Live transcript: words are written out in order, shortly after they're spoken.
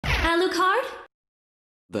Alucard?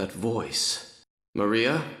 That voice.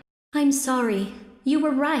 Maria? I'm sorry. You were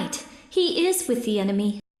right. He is with the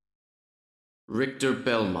enemy. Richter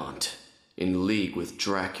Belmont, in league with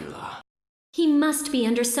Dracula. He must be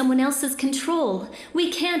under someone else's control.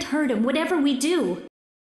 We can't hurt him, whatever we do.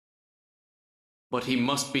 But he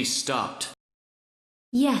must be stopped.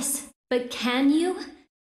 Yes, but can you?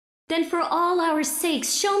 Then for all our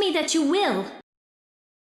sakes, show me that you will.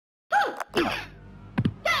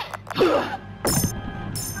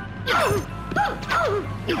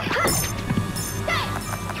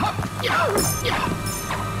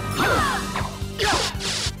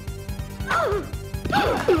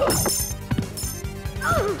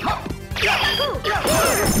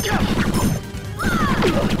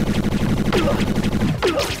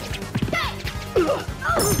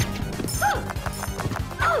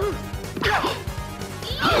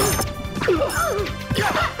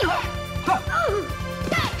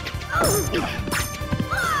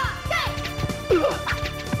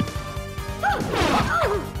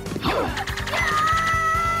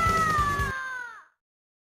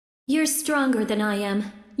 You're stronger than I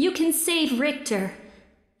am. You can save Richter.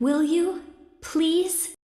 Will you?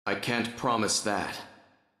 Please? I can't promise that,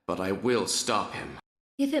 but I will stop him.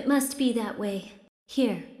 If it must be that way.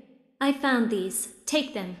 Here, I found these.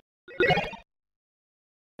 Take them.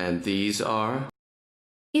 And these are?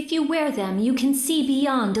 If you wear them, you can see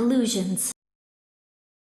beyond illusions.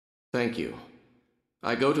 Thank you.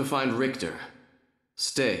 I go to find Richter.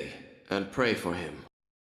 Stay and pray for him.